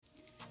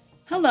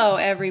Hello,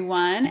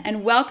 everyone,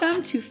 and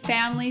welcome to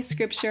Family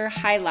Scripture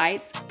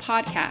Highlights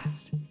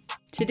podcast.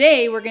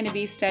 Today, we're going to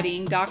be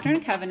studying Doctrine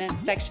and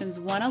Covenants, sections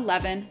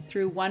 111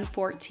 through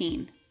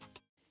 114.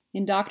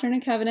 In Doctrine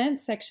and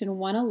Covenants, section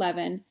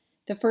 111,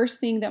 the first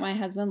thing that my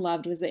husband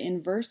loved was that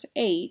in verse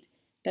 8,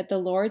 that the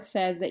Lord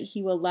says that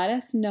He will let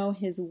us know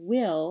His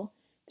will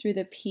through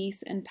the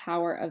peace and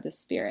power of the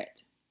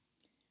Spirit.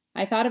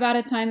 I thought about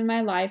a time in my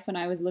life when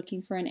I was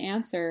looking for an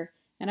answer,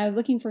 and I was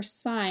looking for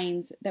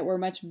signs that were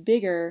much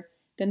bigger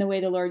than the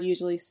way the Lord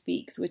usually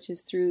speaks, which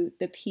is through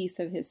the peace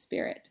of His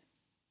Spirit.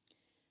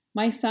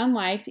 My son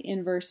liked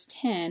in verse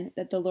 10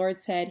 that the Lord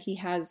said He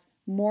has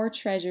more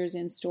treasures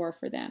in store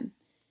for them.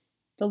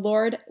 The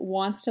Lord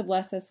wants to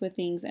bless us with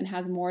things and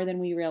has more than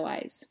we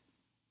realize.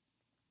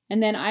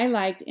 And then I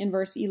liked in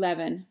verse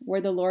 11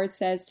 where the Lord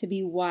says to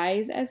be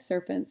wise as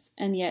serpents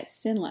and yet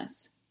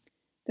sinless.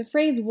 The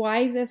phrase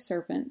wise as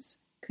serpents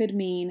could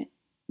mean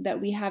that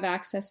we have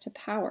access to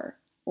power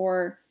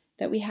or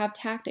that we have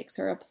tactics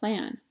or a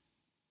plan.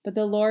 But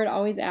the Lord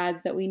always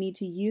adds that we need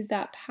to use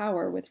that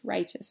power with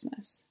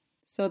righteousness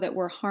so that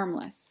we're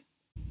harmless.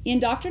 In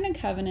Doctrine and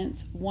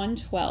Covenants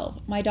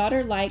 1:12, my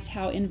daughter liked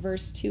how in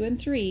verse 2 and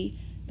 3,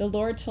 the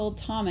Lord told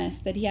Thomas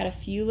that he had a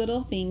few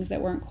little things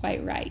that weren't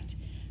quite right.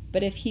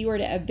 But if he were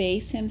to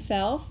abase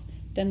himself,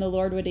 then the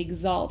Lord would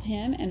exalt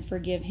him and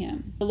forgive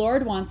him. The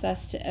Lord wants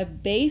us to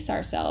abase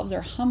ourselves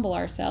or humble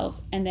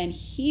ourselves, and then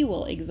He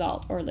will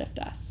exalt or lift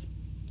us.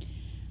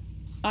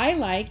 I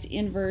liked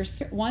in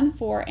verse 1,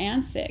 4,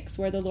 and 6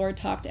 where the Lord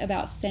talked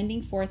about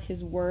sending forth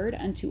His word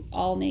unto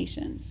all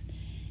nations.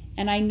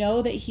 And I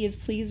know that He is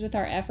pleased with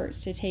our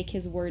efforts to take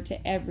His word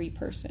to every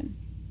person.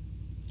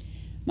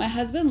 My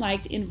husband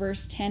liked in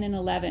verse 10 and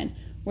 11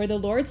 where the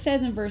Lord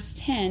says in verse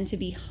 10 to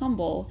be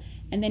humble,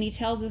 and then He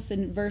tells us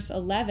in verse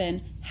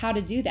 11 how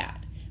to do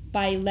that,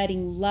 by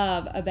letting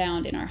love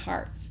abound in our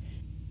hearts.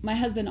 My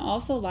husband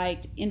also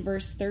liked in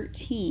verse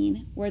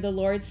 13 where the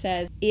Lord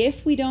says,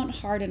 if we don't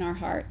harden our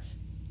hearts,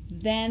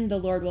 then the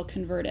Lord will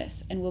convert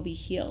us and we'll be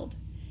healed.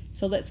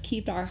 So let's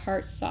keep our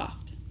hearts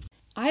soft.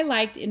 I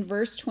liked in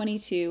verse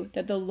 22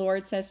 that the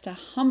Lord says to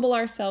humble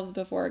ourselves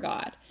before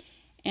God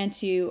and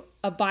to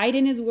abide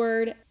in His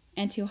word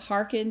and to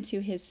hearken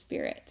to His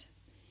Spirit.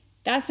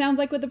 That sounds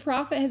like what the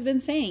prophet has been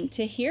saying,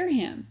 to hear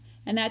Him,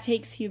 and that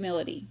takes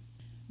humility.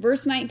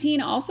 Verse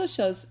 19 also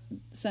shows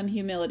some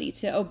humility,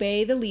 to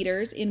obey the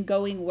leaders in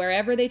going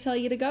wherever they tell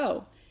you to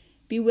go.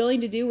 Be willing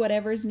to do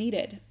whatever is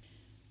needed.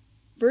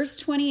 Verse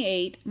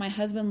 28, my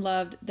husband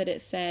loved that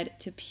it said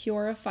to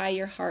purify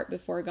your heart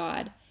before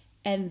God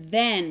and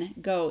then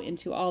go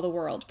into all the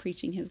world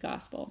preaching His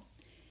gospel.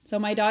 So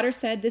my daughter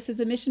said this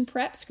is a mission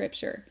prep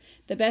scripture.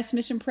 The best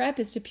mission prep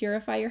is to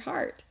purify your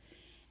heart.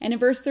 And in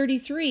verse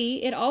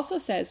 33, it also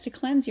says to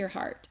cleanse your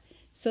heart.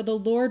 So the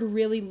Lord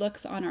really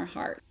looks on our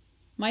heart.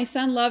 My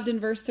son loved in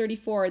verse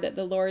 34 that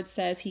the Lord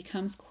says He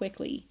comes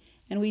quickly.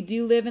 And we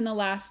do live in the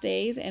last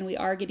days, and we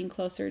are getting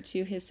closer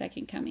to His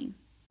second coming.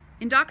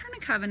 In Doctrine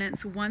and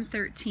Covenants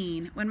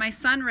 1:13, when my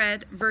son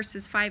read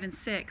verses 5 and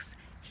 6,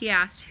 he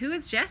asked, who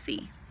is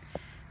Jesse?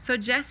 So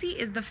Jesse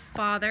is the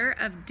father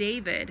of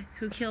David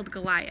who killed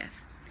Goliath.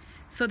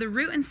 So the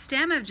root and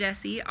stem of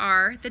Jesse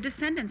are the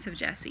descendants of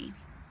Jesse.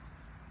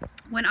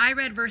 When I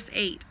read verse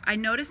 8, I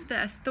noticed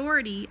the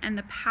authority and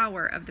the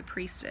power of the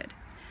priesthood.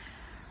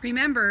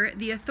 Remember,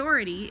 the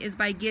authority is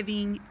by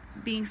being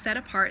set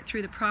apart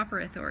through the proper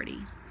authority.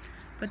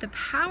 But the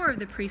power of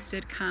the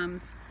priesthood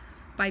comes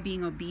by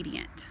being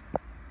obedient.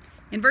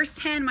 In verse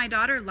 10, my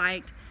daughter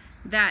liked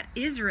that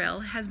Israel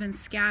has been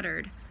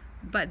scattered,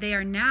 but they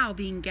are now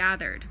being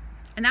gathered.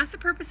 And that's the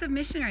purpose of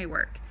missionary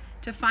work,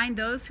 to find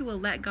those who will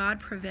let God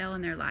prevail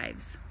in their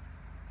lives.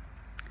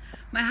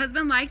 My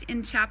husband liked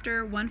in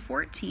chapter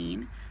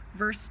 114,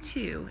 verse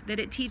 2, that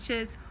it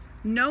teaches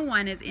no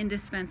one is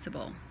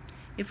indispensable.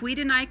 If we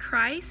deny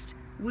Christ,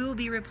 we will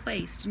be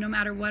replaced no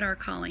matter what our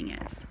calling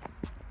is.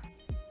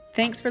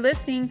 Thanks for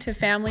listening to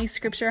Family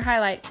Scripture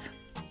Highlights.